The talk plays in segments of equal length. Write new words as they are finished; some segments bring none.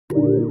Gay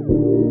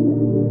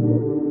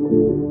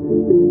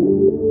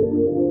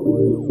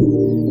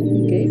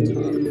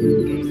talk.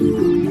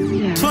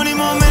 20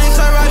 more minutes,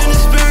 I ride in the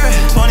spirit.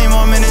 20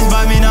 more minutes,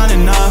 by me not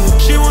enough.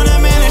 She want a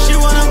man and she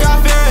want him,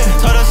 God fear it.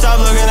 Told her stop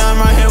looking, I'm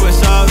right here,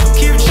 what's up?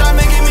 Keep trying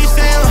making me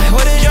say like,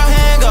 where did your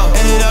hand go?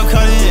 Ended up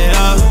cutting it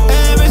up.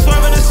 Ain't been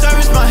swerving the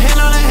service, my hand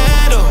on the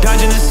handle.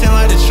 Dodging the sin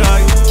like the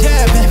truck.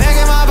 Yeah, been back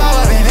in my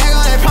ball, been back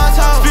on that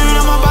pronto.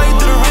 Spewing on my body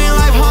through the rain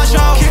like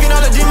poncho. Kicking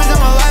all the demons in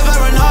my life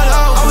like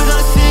Ronaldo. Always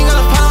on the scene, got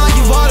a problem like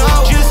you Waldo.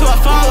 Jesus who I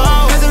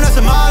follow, cause him that's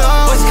a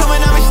motto. What's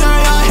coming at me,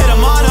 staring, I hit a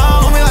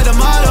mono. Hold me like the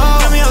motto,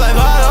 got me like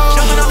Waldo.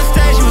 Jumping on the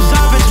stage, he was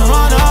up in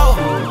Toronto.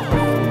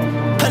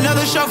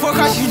 Another shot for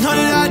Christ, you know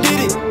that I did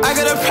it. I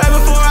gotta pray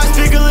before I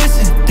speak and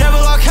listen. Devil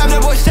all cap,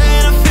 that boy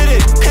staying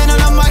unfitted. Hand on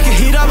the mic and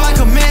heat up like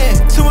a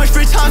man. Too much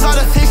free times, all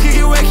the things can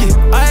get wicked.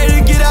 I had to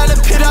get out of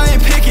the pit, I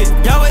ain't pick it.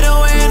 Y'all wait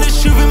away in the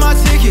truth in my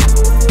ticket.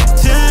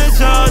 10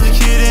 toes, the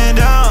kid in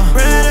down.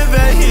 Ran a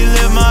vet, he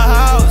lived my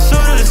house. So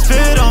to the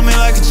spit on me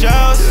like a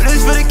joust. Do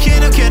this for the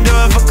kingdom, can't do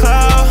it for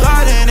clout.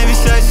 Ride in, if you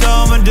say so,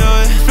 I'ma do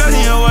it.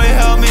 Spreading your way,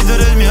 help me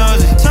through this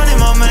music. 20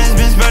 more minutes,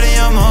 been spreading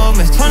your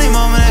movements. 20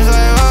 more minutes,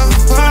 like, oh,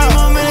 20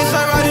 more minutes,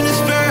 I ride in the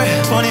spirit.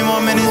 20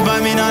 more minutes,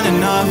 by me not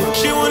enough.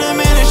 She want a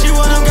man and she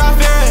want him, God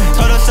fear it.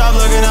 Told her stop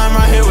looking, I'm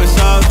right here, what's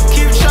up?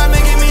 Keep trying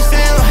making me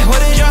say like, where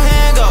did your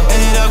hand go?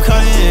 Ended up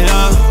cutting it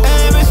up.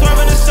 Ain't been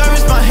swerving the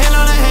service, my hand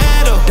on the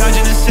handle.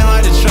 Dodging the sin